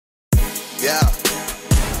Yeah.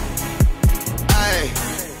 Ay.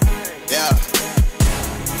 Yeah.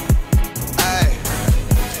 Ay.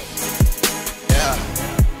 Yeah.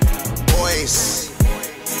 Boys.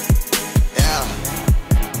 Yeah.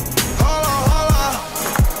 Hold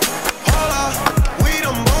on. We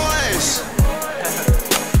dem boys.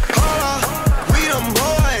 Hold on. We dem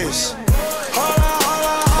boys. Hold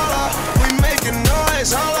on. We making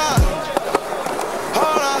noise. Hold on.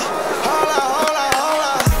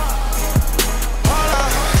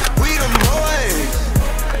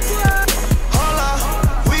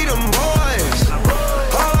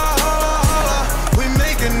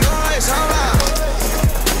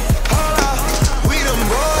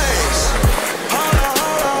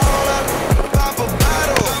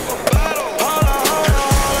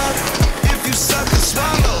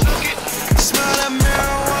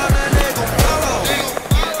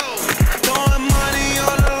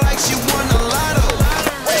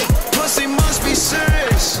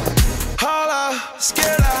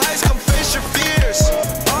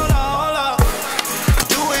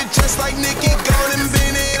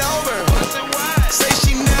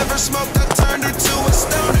 Smoked, I turned her to a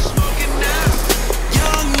stoner.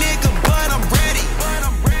 Young nigga, but I'm ready.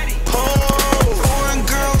 Oh, foreign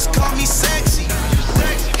girls call me sexy,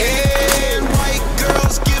 and white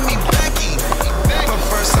girls give me Becky. But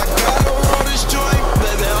first I gotta roll this joint,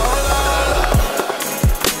 baby.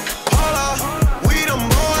 Hold up, we dem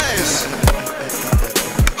boys.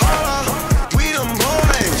 Hold up, we dem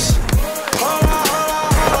boys. Hold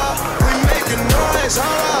up, we making noise.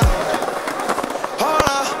 Hold up.